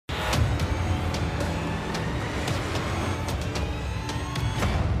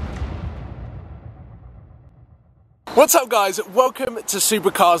What's up guys, welcome to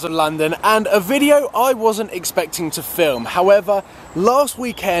Supercars in London and a video I wasn't expecting to film. However, last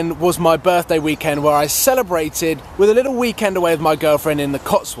weekend was my birthday weekend where I celebrated with a little weekend away with my girlfriend in the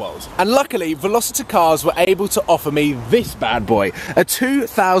Cotswolds. And luckily, Velocity Cars were able to offer me this bad boy, a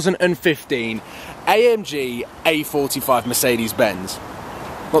 2015 AMG A45 Mercedes Benz.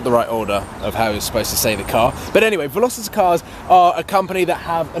 Not the right order of how you're supposed to say the car. But anyway, Velocity Cars are a company that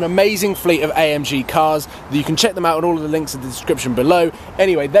have an amazing fleet of AMG cars. You can check them out on all of the links in the description below.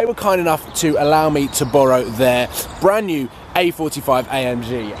 Anyway, they were kind enough to allow me to borrow their brand new A45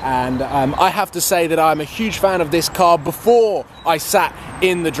 AMG. And I have to say that I'm a huge fan of this car before I sat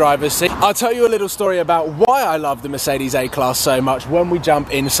in the driver's seat. I'll tell you a little story about why I love the Mercedes A-Class so much when we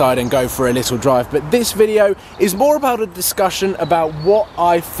jump inside and go for a little drive. But this video is more about a discussion about what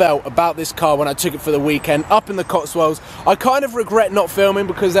I felt about this car when I took it for the weekend up in the Cotswolds. I kind of regret not filming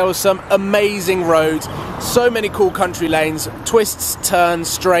because there were some amazing roads, so many cool country lanes, twists, turns,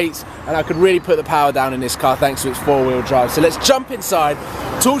 straights, and I could really put the power down in this car thanks to its four-wheel drive. So let's jump inside,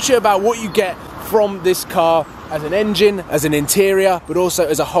 talk to you about what you get from this car as an engine, as an interior, but also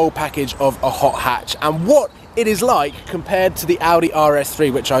as a whole package of a hot hatch, and what it is like compared to the Audi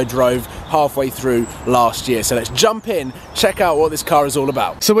RS3 which I drove halfway through last year. So let's jump in, check out what this car is all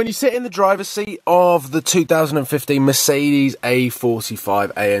about. So when you sit in the driver's seat of the 2015 Mercedes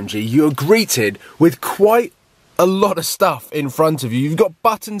A45 AMG, you're greeted with quite a lot of stuff in front of you. You've got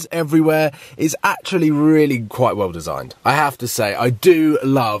buttons everywhere. It's actually really quite well designed. I have to say, I do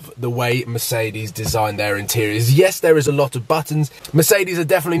love the way Mercedes designed their interiors. Yes, there is a lot of buttons. Mercedes are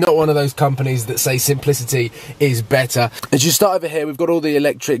definitely not one of those companies that say simplicity is better. As you start over here, we've got all the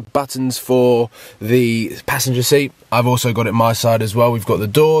electric buttons for the passenger seat. I've also got it my side as well. We've got the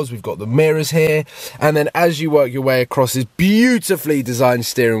doors, we've got the mirrors here. And then as you work your way across this beautifully designed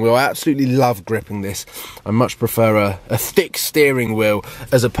steering wheel, I absolutely love gripping this. I much prefer a thick steering wheel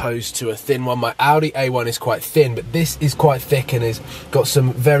as opposed to a thin one. My Audi A1 is quite thin, but this is quite thick and has got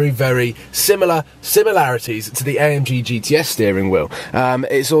some very, very similarities to the AMG GTS steering wheel.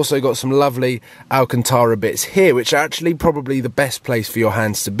 It's also got some lovely Alcantara bits here, which are actually probably the best place for your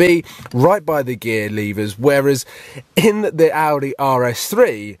hands to be, right by the gear levers, whereas in the Audi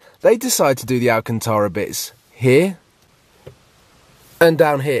RS3, they decide to do the Alcantara bits here and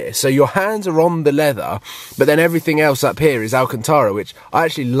down here. So your hands are on the leather, but then everything else up here is Alcantara, which I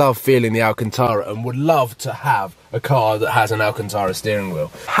actually love feeling the Alcantara and would love to have a car that has an Alcantara steering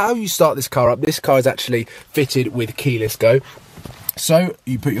wheel. How you start this car up, this car is actually fitted with keyless go. So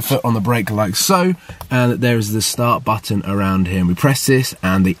you put your foot on the brake like so, and there is the start button around here. And we press this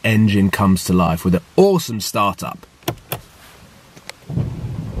and the engine comes to life with an awesome startup.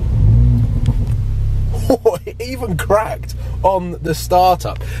 Oh, it even cracked on the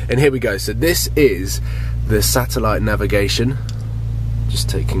startup. And here we go. So this is the satellite navigation. Just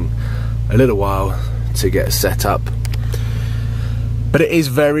taking a little while to get set up. But it is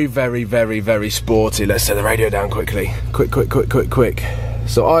very, very, very, very sporty. Let's turn the radio down quickly. Quick.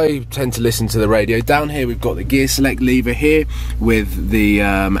 So I tend to listen to the radio. Down here we've got the gear select lever here with the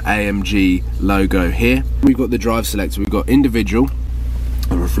AMG logo here. We've got the drive selector. We've got individual.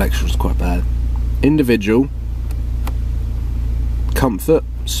 The reflection is quite bad. Individual, comfort,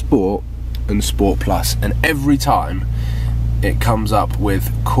 sport, and sport plus. And every time it comes up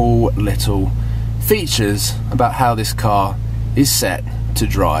with cool little features about how this car is set to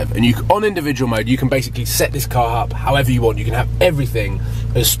drive. And you, on individual mode, you can basically set this car up however you want. You can have everything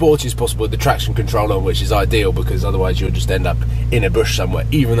as sporty as possible with the traction control on, which is ideal because otherwise you'll just end up in a bush somewhere.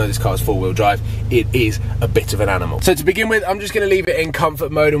 Even though this car is four-wheel drive, it is a bit of an animal. So to begin with, I'm just going to leave it in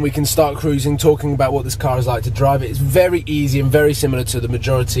comfort mode and we can start cruising, talking about what this car is like to drive. It's very easy and very similar to the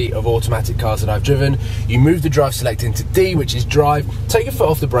majority of automatic cars that I've driven. You move the drive select into D, which is drive, take your foot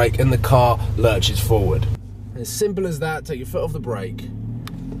off the brake and the car lurches forward. As simple as that. Take your foot off the brake.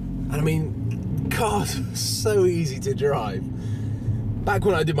 And I mean, cars are so easy to drive. Back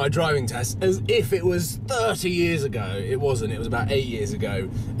when I did my driving test, as if it was 30 years ago, it wasn't, it was about 8 years ago,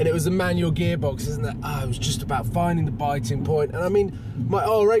 and it was a manual gearbox, isn't it? It was just about finding the biting point, and I mean, my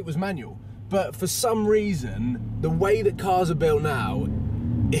R8 was manual, but for some reason, the way that cars are built now,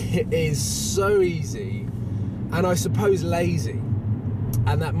 it is so easy, and I suppose lazy.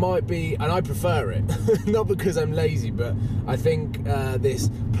 And that might be, and I prefer it, not because I'm lazy, but I think this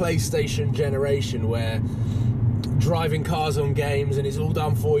PlayStation generation where driving cars on games and it's all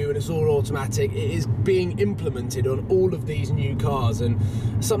done for you and it's all automatic, it is being implemented on all of these new cars. And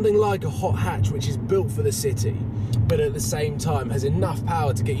something like a hot hatch, which is built for the city, but at the same time has enough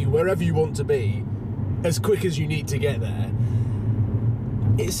power to get you wherever you want to be as quick as you need to get there,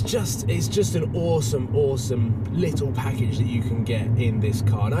 it's just an awesome little package that you can get in this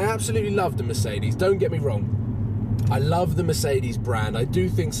car. And I absolutely love the Mercedes, don't get me wrong. I love the Mercedes brand. I do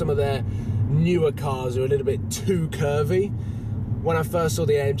think some of their newer cars are a little bit too curvy. When I first saw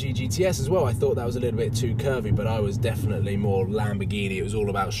the AMG GTS as well, I thought that was a little bit too curvy, but I was definitely more Lamborghini. It was all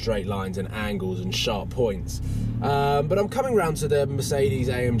about straight lines and angles and sharp points. But I'm coming round to the Mercedes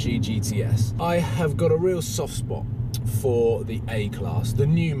AMG GTS. I have got a real soft spot for the A-Class, the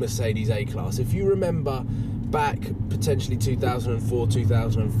new Mercedes A-Class. If you remember back potentially 2004,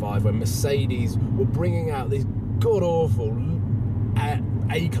 2005, when Mercedes were bringing out this god-awful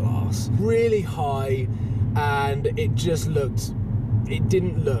A-Class, really high, and it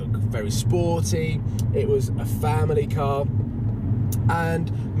didn't look very sporty. It was a family car,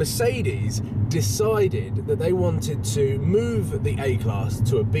 and Mercedes decided that they wanted to move the A-Class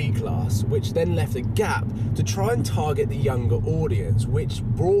to a B-Class, which then left a gap to try and target the younger audience, which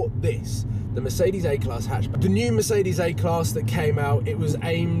brought this, the Mercedes A-Class hatchback. The new Mercedes A-Class that came out, it was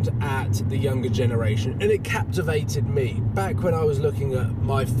aimed at the younger generation, and it captivated me. Back when I was looking at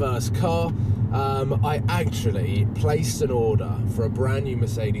my first car, I actually placed an order for a brand new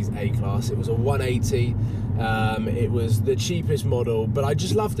Mercedes A-Class. It was a 180. It was the cheapest model, but I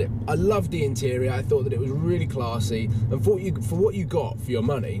just loved it. I loved the interior. I thought that it was really classy, and for what you got for your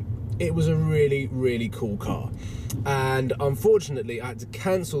money, it was a really cool car. And unfortunately I had to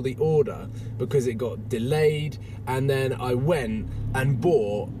cancel the order because it got delayed, and then I went and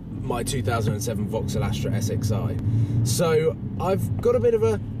bought my 2007 Vauxhall Astra SXI. So I've got a bit of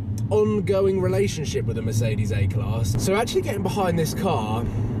a ongoing relationship with the Mercedes A-Class. So actually getting behind this car,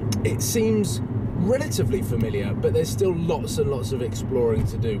 it seems relatively familiar, but there's still lots and lots of exploring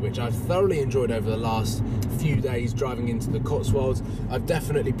to do, which I've thoroughly enjoyed over the last few days driving into the Cotswolds. I've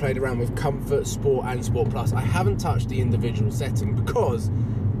definitely played around with Comfort, Sport and Sport Plus. I haven't touched the individual setting because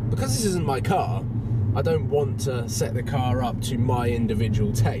this isn't my car. I don't want to set the car up to my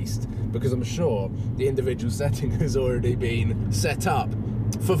individual taste, because I'm sure the individual setting has already been set up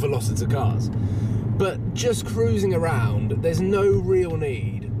for Velocity cars. But just cruising around, there's no real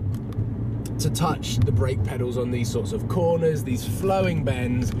need to touch the brake pedals on these sorts of corners, these flowing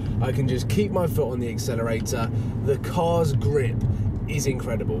bends. I can just keep my foot on the accelerator. The car's grip is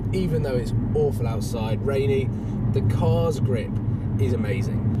incredible. Even though it's awful outside, rainy, the car's grip is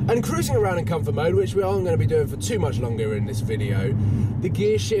amazing. And cruising around in comfort mode, which we aren't going to be doing for too much longer in this video, the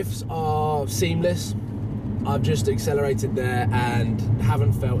gear shifts are seamless. I've just accelerated there and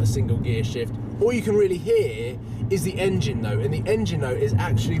haven't felt a single gear shift. All you can really hear is the engine note, and the engine note is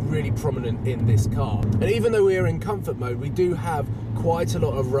actually really prominent in this car. And even though we're in comfort mode, we do have quite a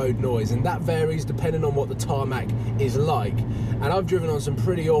lot of road noise, and that varies depending on what the tarmac is like. And I've driven on some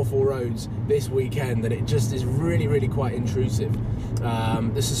pretty awful roads this weekend, and it just is really quite intrusive.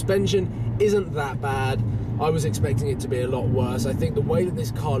 The suspension isn't that bad. I was expecting it to be a lot worse. I think the way that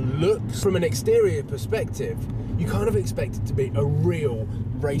this car looks from an exterior perspective, you kind of expect it to be a real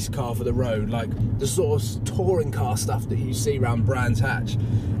race car for the road, like the sort of touring car stuff that you see around Brands Hatch.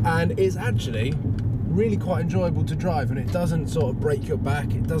 And it's actually really quite enjoyable to drive, and it doesn't sort of break your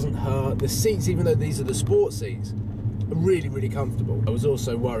back, it doesn't hurt. The seats, even though these are the sport seats, are really comfortable. I was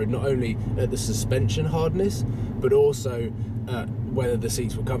also worried not only at the suspension hardness, but also whether the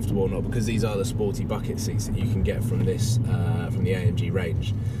seats were comfortable or not, because these are the sporty bucket seats that you can get from this from the AMG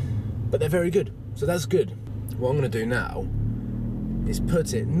range. But they're very good, so that's good. What I'm going to do now is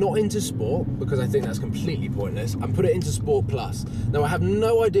put it not into Sport, because I think that's completely pointless, and put it into Sport Plus. Now I have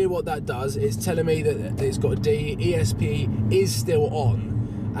no idea what that does. It's telling me that it's got a D, ESP is still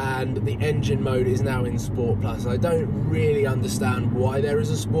on, and the engine mode is now in Sport Plus. I don't really understand why there is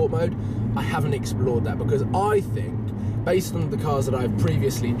a Sport mode. I haven't explored that, because I think, based on the cars that I've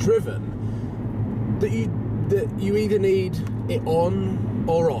previously driven, that you either need it on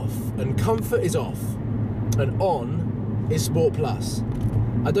or off, and Comfort is off, and on is Sport Plus.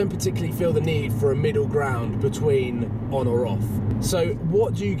 I don't particularly feel the need for a middle ground between on or off. So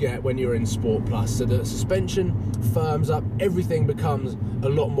what do you get when you're in Sport Plus? So the suspension firms up, everything becomes a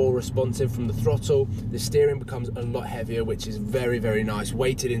lot more responsive from the throttle, the steering becomes a lot heavier, which is very nice,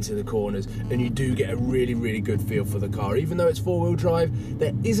 weighted into the corners, and you do get a really good feel for the car. Even though it's four-wheel drive,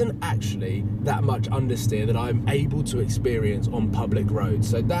 there isn't actually that much understeer that I'm able to experience on public roads.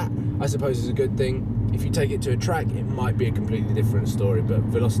 So that, I suppose, is a good thing. If you take it to a track, it might be a completely different story, but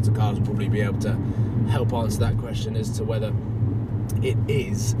Velocity Cars will probably be able to help answer that question as to whether it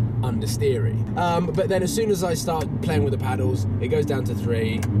is understeery. But then as soon as I start playing with the paddles, it goes down to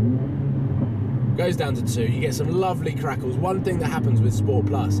 3, goes down to 2, you get some lovely crackles. One thing that happens with Sport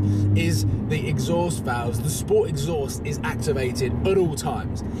Plus is the exhaust valves, the Sport exhaust is activated at all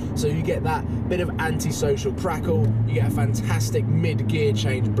times. So you get that bit of antisocial crackle, you get a fantastic mid-gear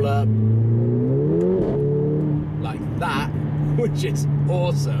change blurb, like that, which is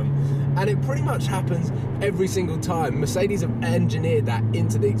awesome. And it pretty much happens every single time. Mercedes have engineered that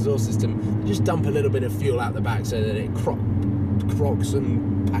into the exhaust system. You just dump a little bit of fuel out the back so that it crocs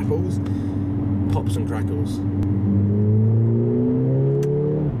and packles, pops and crackles.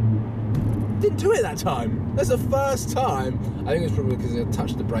 Didn't do it that time. That's the first time. I think it's probably because I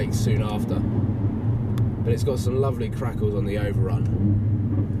touched the brakes soon after. But it's got some lovely crackles on the overrun.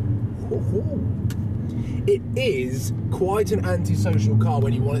 It is quite an antisocial car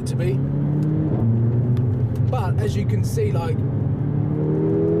when you want it to be. But as you can see, like,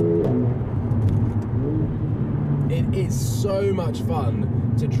 it is so much fun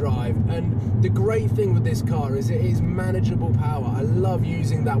to drive. And the great thing with this car is it is manageable power. I love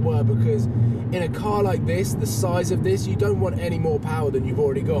using that word because in a car like this, the size of this, you don't want any more power than you've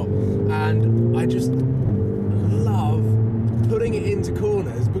already got. And I just love putting it into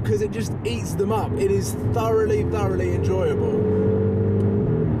corners because it just eats them up. It is thoroughly enjoyable.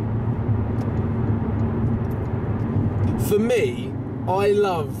 For me, I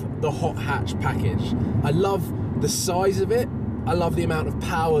love the hot hatch package. I love the size of it. I love the amount of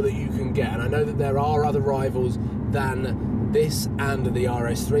power that you can get. And I know that there are other rivals than this and the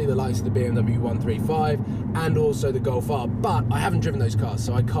RS3, the likes of the BMW 135 and also the Golf R, but I haven't driven those cars,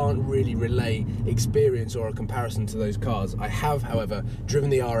 so I can't really relay experience or a comparison to those cars. I have, however, driven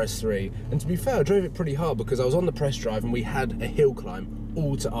the RS3, and to be fair, I drove it pretty hard because I was on the press drive and we had a hill climb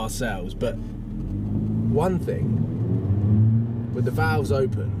all to ourselves. But one thing, with the valves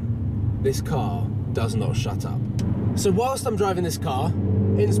open, this car does not shut up. So whilst I'm driving this car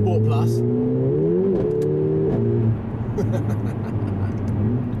in Sport Plus,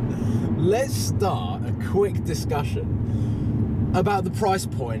 let's start a quick discussion about the price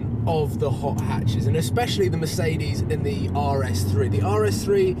point of the hot hatches, and especially the Mercedes and the RS3. The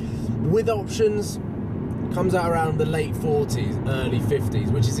RS3 with options comes out around the late 40s, early 50s,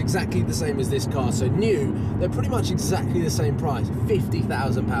 which is exactly the same as this car. So new, they're pretty much exactly the same price,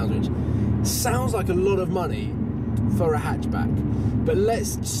 £50,000, which sounds like a lot of money for a hatchback. But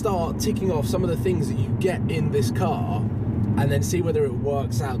let's start ticking off some of the things that you get in this car and then see whether it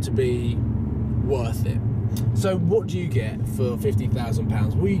works out to be worth it. So what do you get for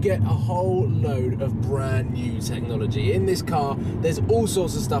 £50,000? Well, you get a whole load of brand new technology. In this car, there's all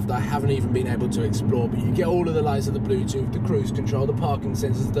sorts of stuff that I haven't even been able to explore, but you get all of the lights of the Bluetooth, the cruise control, the parking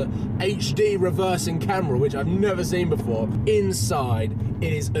sensors, the HD reversing camera, which I've never seen before. Inside,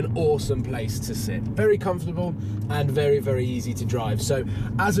 it is an awesome place to sit. Very comfortable and very easy to drive. So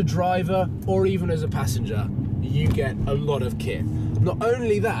as a driver or even as a passenger, you get a lot of kit. Not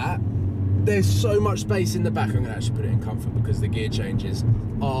only that, there's so much space in the back. I'm going to actually put it in comfort because the gear changes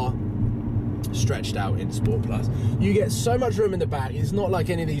are stretched out in Sport Plus. You get so much room in the back. It's not like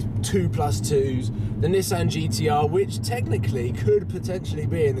any of these 2+2s. The Nissan GTR, which technically could potentially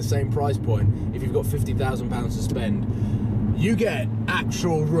be in the same price point if you've got £50,000 to spend. You get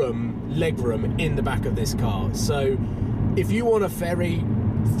actual room, leg room in the back of this car. So if you want to ferry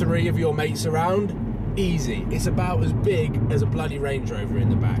 3 of your mates around, easy. It's about as big as a bloody Range Rover in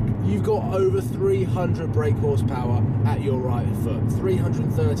the back. You've got over 300 brake horsepower at your right foot,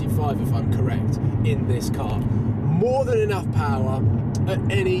 335 if I'm correct, in this car. More than enough power at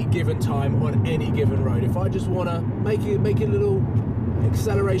any given time on any given road. If I just want to make a little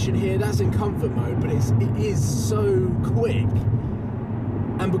acceleration here, that's in comfort mode, but it is so quick.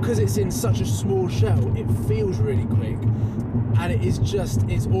 And because it's in such a small shell, it feels really quick. And it is just,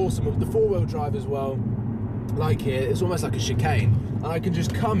 it's awesome. With the 4-wheel drive as well, like here, it's almost like a chicane. And I can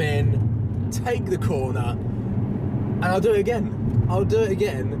just come in, take the corner, and I'll do it again. I'll do it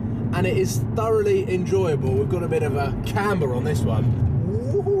again. And it is thoroughly enjoyable. We've got a bit of a camber on this one.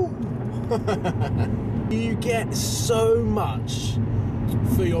 You get so much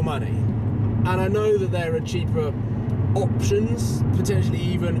for your money. And I know that there are cheaper options, potentially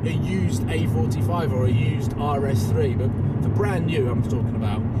even a used A45 or a used RS3, but for brand new I'm talking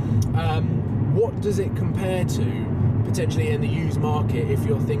about. What does it compare to potentially in the used market if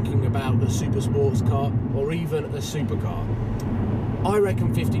you're thinking about a super sports car or even a supercar? I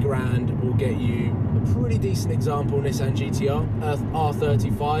reckon 50 grand will get you a pretty decent example Nissan GTR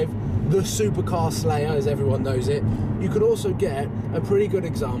R35, the supercar slayer as everyone knows it. You could also get a pretty good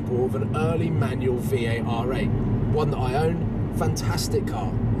example of an early manual V8 R8, one that I own. Fantastic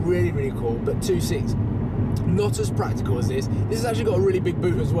car, really cool, but 2 seats. Not as practical as this. This has actually got a really big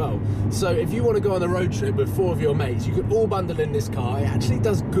boot as well. So if you want to go on a road trip with 4 of your mates, you could all bundle in this car. It actually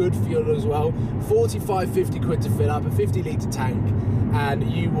does good fuel as well. 50 quid to fill up, a 50 litre tank,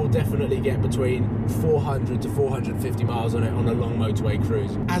 and you will definitely get between 400 to 450 miles on it on a long motorway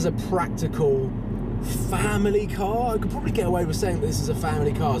cruise. As a practical family car, I could probably get away with saying that this is a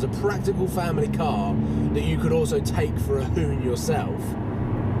family car. As a practical family car that you could also take for a hoon yourself,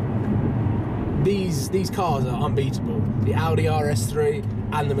 these cars are unbeatable. The Audi RS3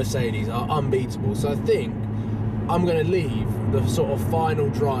 and the Mercedes are unbeatable. So I think I'm going to leave the sort of final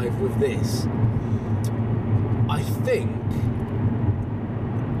drive with this. I think,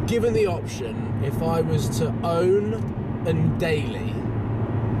 given the option, if I was to own and daily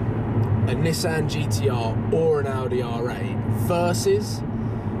a Nissan GTR or an Audi R8 versus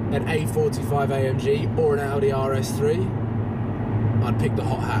an A45 AMG or an Audi RS3, I'd pick the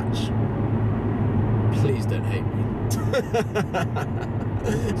hot hatch. Please don't hate me.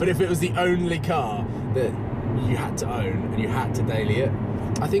 But if it was the only car that you had to own and you had to daily it,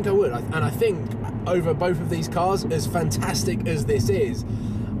 I think I would. And I think over both of these cars, as fantastic as this is,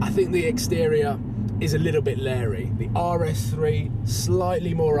 I think the exterior is a little bit leery. The RS3,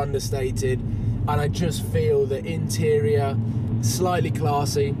 slightly more understated, and I just feel the interior slightly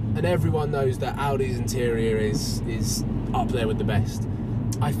classy, and everyone knows that Audi's interior is up there with the best.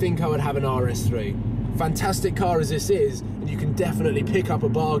 I think I would have an RS3. Fantastic car as this is, and you can definitely pick up a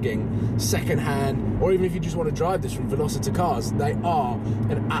bargain second hand, or even if you just want to drive this from Velocity Cars, they are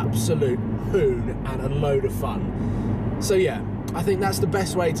an absolute hoon and a load of fun. So yeah, I think that's the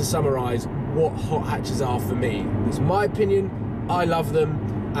best way to summarise what hot hatches are for me. It's my opinion, I love them,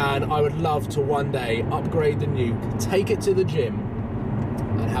 and I would love to one day upgrade the Nuke, take it to the gym,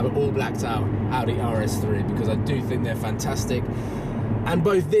 and have it all blacked out Audi RS3, because I do think they're fantastic. And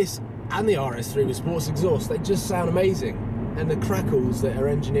both this and the RS3 with sports exhaust, they just sound amazing, and the crackles that are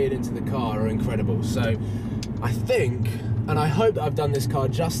engineered into the car are incredible. So I think, and I hope that I've done this car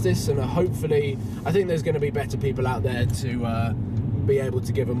justice, and hopefully I think there's going to be better people out there to be able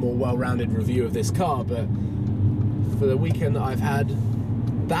to give a more well-rounded review of this car. But for the weekend that I've had,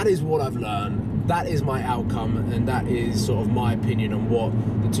 that is what I've learned, that is my outcome, and that is sort of my opinion on what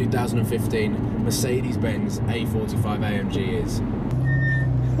the 2015 Mercedes Benz A45 AMG is.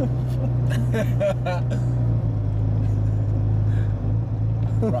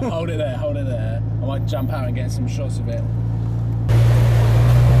 Right, hold it there, hold it there. I might jump out and get some shots of it.